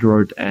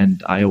 Android, and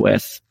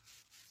iOS.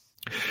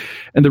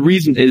 And the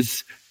reason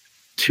is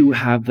to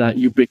have that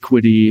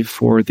ubiquity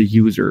for the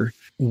user.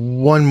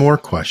 One more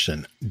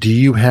question. Do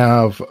you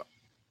have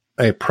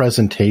a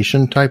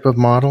presentation type of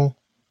model?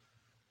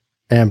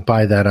 And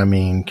by that, I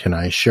mean, can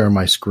I share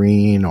my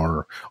screen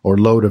or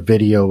load a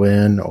video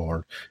in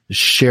or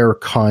share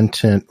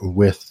content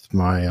with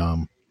my,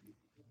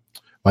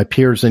 my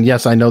peers? And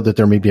yes, I know that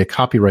there may be a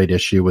copyright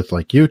issue with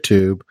like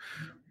YouTube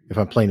if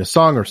I'm playing a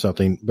song or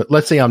something, but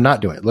let's say I'm not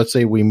doing it. Let's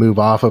say we move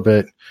off of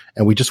it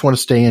and we just want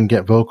to stay and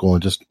get vocal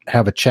and just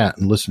have a chat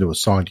and listen to a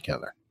song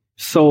together.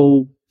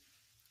 So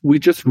we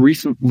just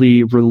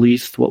recently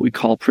released what we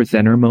call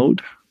presenter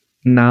mode.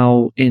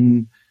 Now,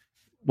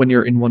 when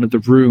you're in one of the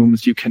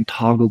rooms, you can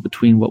toggle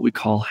between what we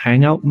call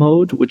hangout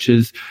mode, which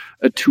is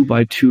a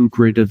 2x2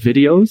 grid of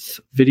video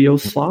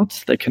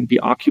slots that can be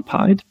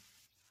occupied.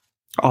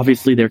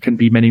 Obviously, there can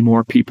be many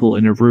more people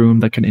in a room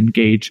that can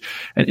engage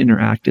and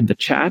interact in the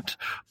chat,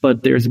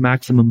 but there's a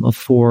maximum of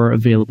 4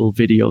 available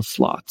video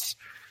slots.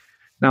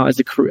 Now, as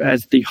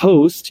the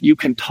host, you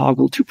can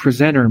toggle to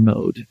presenter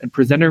mode. And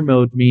presenter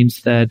mode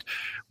means that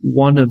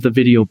one of the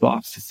video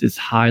boxes is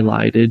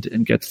highlighted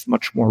and gets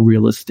much more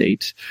real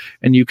estate.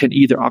 And you can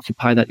either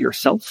occupy that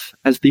yourself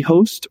as the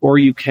host, or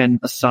you can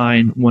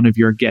assign one of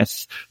your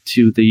guests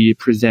to the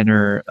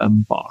presenter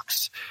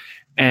box.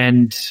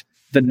 And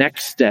the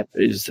next step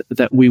is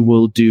that we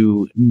will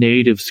do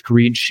native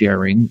screen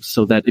sharing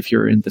so that if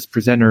you're in this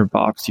presenter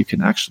box, you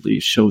can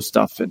actually show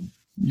stuff and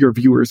your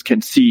viewers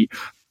can see,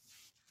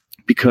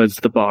 because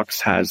the box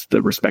has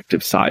the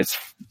respective size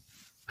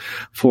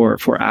for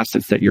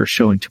assets that you're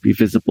showing to be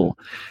visible.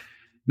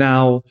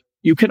 Now,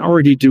 you can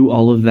already do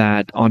all of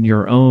that on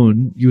your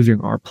own using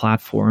our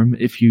platform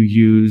if you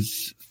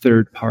use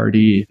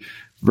third-party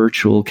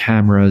virtual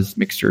cameras,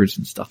 mixers,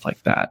 and stuff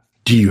like that.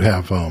 Do you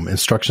have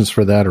instructions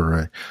for that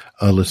or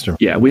a listener?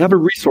 Yeah, we have a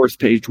resource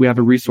page. We have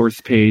a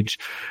resource page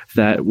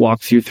that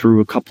walks you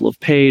through a couple of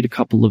paid, a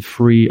couple of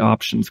free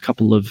options, a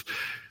couple of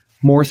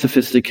more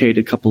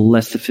sophisticated, couple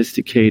less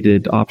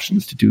sophisticated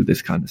options to do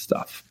this kind of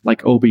stuff,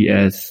 like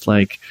OBS,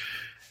 like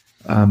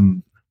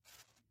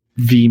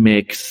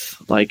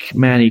vMix, like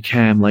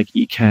ManyCam, like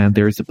Ecamm.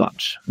 There's a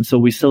bunch. And so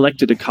we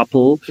selected a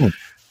couple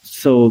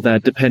so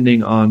that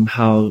depending on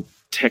how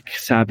tech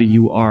savvy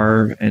you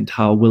are and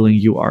how willing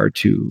you are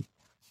to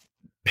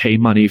pay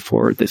money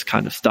for this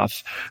kind of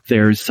stuff,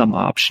 there's some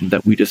option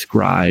that we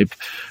describe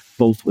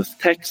both with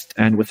text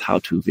and with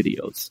how-to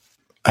videos.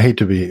 I hate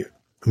to be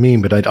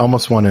mean, but I'd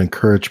almost want to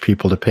encourage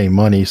people to pay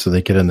money so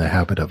they get in the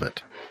habit of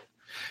it.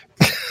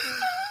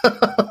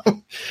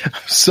 I'm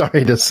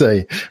sorry to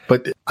say,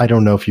 but I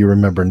don't know if you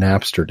remember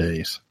Napster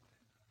days.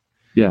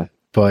 Yeah.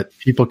 But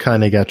people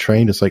kind of got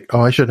trained. It's like,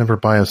 oh, I should never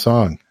buy a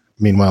song.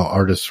 Meanwhile,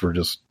 artists were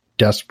just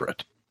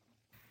desperate.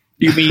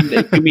 You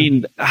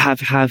mean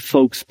have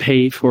folks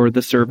pay for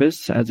the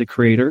service as a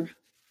creator?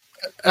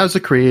 As a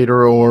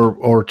creator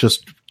or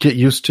just get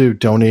used to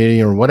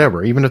donating or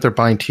whatever, even if they're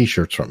buying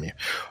t-shirts from you.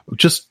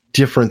 Just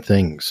different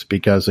things,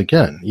 because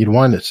again, you'd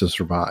want it to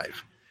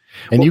survive.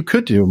 And you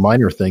could do a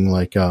minor thing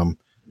like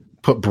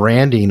put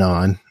branding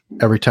on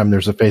every time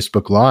there's a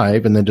Facebook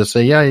Live and then just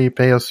say, yeah, you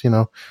pay us,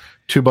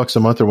 $2 a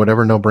month or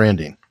whatever, no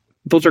branding.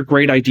 Those are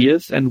great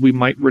ideas, and we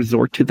might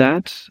resort to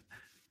that.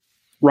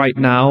 Right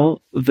now,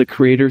 the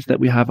creators that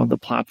we have on the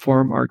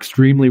platform are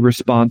extremely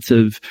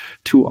responsive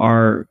to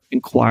our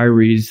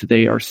inquiries.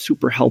 They are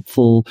super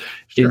helpful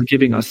in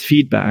giving us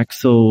feedback.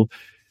 So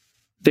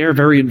they're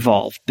very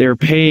involved. They're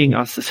paying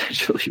us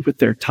essentially with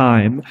their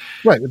time.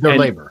 Right, with their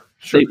labor.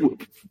 Sure.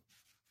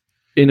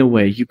 In a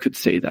way, you could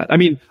say that. I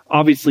mean,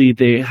 obviously,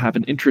 they have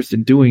an interest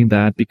in doing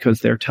that because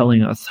they're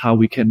telling us how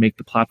we can make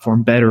the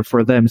platform better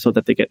for them so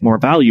that they get more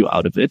value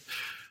out of it.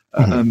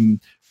 Mm-hmm.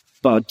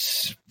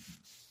 But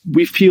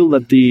we feel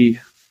that the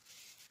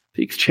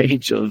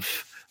exchange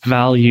of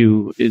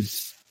value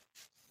is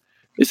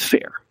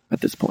fair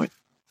at this point.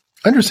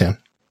 I understand.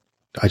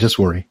 I just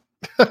worry.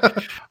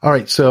 All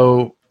right.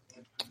 So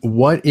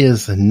what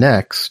is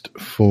next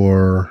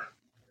for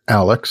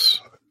Alex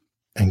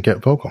and Get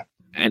Vocal?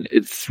 And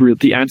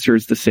the answer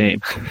is the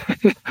same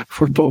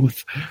for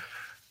both.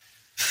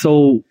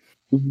 So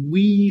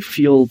we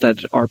feel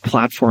that our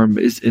platform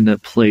is in a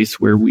place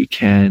where we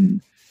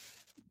can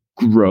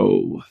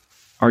grow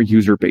our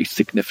user base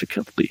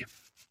significantly.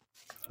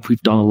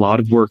 We've done a lot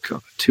of work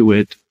to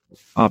it.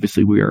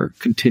 Obviously, we are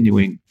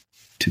continuing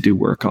to do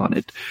work on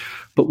it,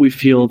 but we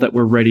feel that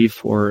we're ready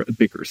for a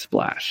bigger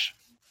splash.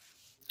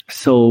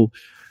 So,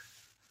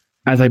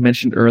 as I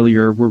mentioned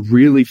earlier, we're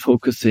really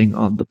focusing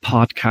on the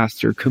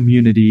podcaster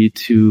community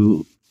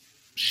to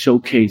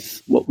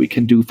showcase what we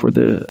can do for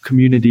the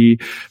community,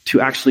 to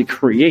actually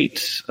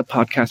create a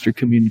podcaster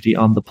community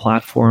on the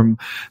platform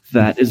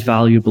that is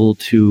valuable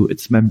to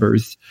its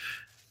members.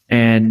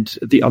 And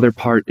the other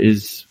part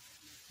is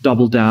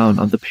double down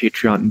on the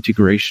Patreon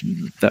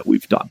integration that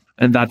we've done.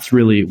 And that's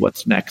really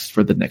what's next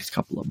for the next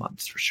couple of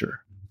months, for sure.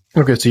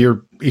 Okay, so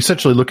you're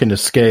essentially looking to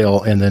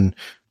scale and then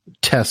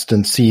test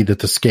and see that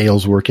the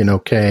scale's working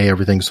okay,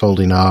 everything's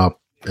holding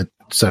up,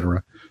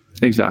 etc.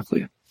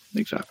 Exactly.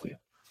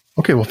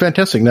 Okay, well,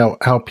 fantastic. Now,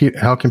 how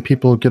can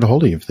people get a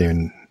hold of you if they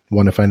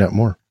want to find out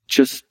more?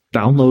 Just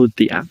download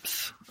the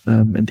apps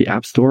in the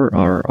App Store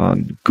or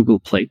on Google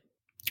Play.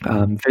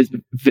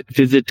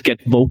 Visit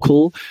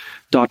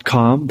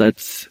getvocal.com.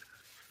 That's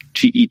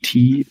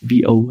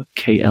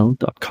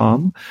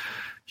GETVOKL.com.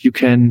 You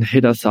can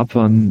hit us up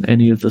on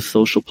any of the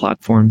social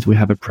platforms. We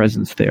have a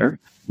presence there.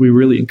 We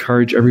really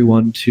encourage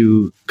everyone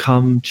to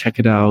come check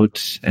it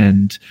out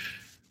and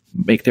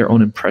make their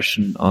own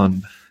impression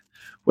on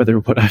whether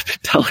what I've been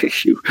telling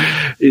you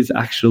is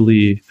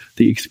actually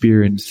the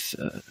experience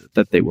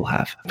that they will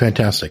have.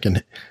 Fantastic.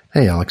 And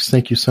hey, Alex,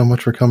 thank you so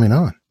much for coming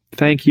on.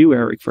 Thank you,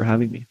 Eric, for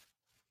having me.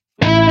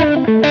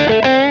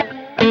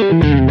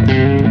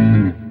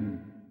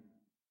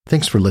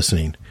 Thanks for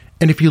listening.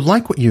 And if you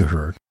like what you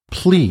heard,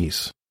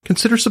 please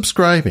consider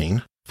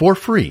subscribing for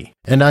free.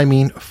 And I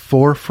mean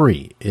for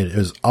free. It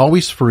is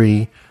always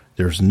free.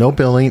 There's no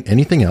billing,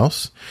 anything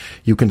else.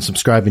 You can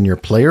subscribe in your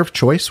player of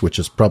choice, which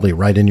is probably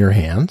right in your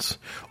hands,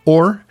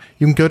 or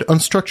you can go to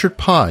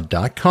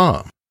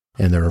unstructuredpod.com,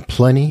 and there are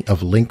plenty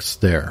of links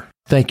there.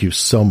 Thank you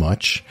so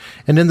much.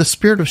 And in the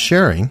spirit of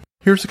sharing,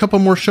 here's a couple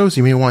more shows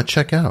you may want to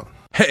check out.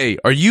 Hey,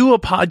 are you a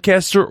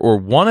podcaster or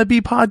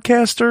wannabe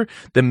podcaster?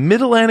 The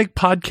Mid-Atlantic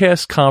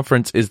Podcast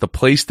Conference is the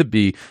place to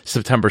be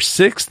September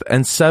 6th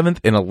and 7th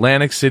in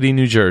Atlantic City,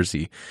 New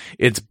Jersey.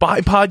 It's by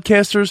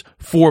podcasters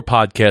for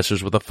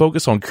podcasters with a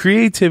focus on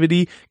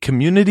creativity,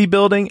 community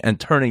building, and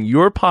turning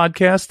your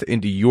podcast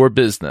into your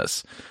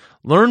business.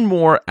 Learn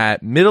more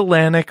at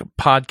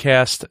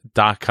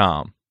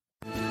midatlanticpodcast.com.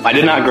 I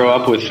did not grow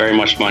up with very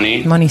much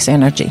money. Money's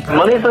energy.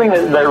 Money is something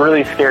that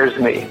really scares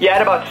me. You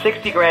had about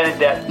 60 grand in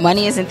debt.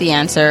 Money isn't the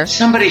answer.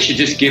 Somebody should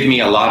just give me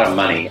a lot of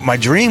money. My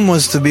dream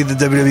was to be the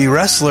WWE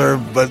wrestler,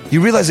 but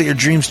you realize that your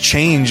dreams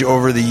change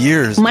over the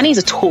years. Money is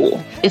a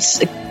tool.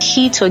 It's a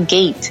key to a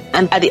gate.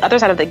 And at the other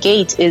side of the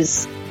gate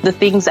is the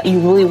things that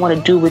you really want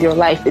to do with your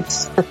life.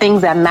 It's the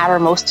things that matter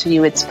most to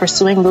you. It's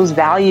pursuing those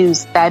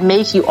values that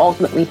make you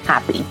ultimately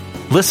happy.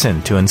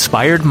 Listen to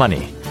Inspired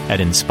Money at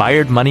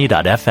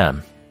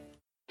inspiredmoney.fm.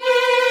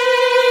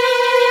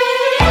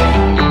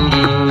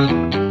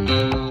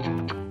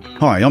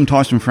 Hi, I'm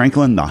Tyson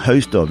Franklin, the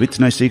host of It's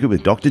No Secret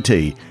with Dr.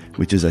 T,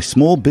 which is a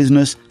small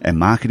business and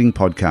marketing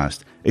podcast.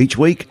 Each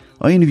week,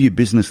 I interview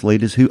business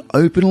leaders who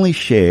openly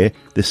share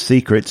the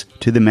secrets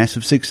to the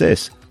massive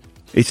success.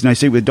 It's No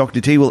Secret with Dr.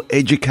 T will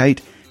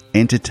educate,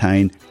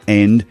 entertain,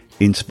 and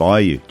inspire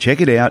you. Check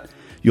it out.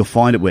 You'll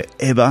find it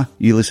wherever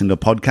you listen to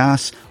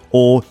podcasts,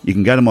 or you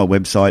can go to my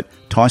website,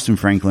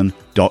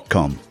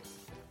 tysonfranklin.com.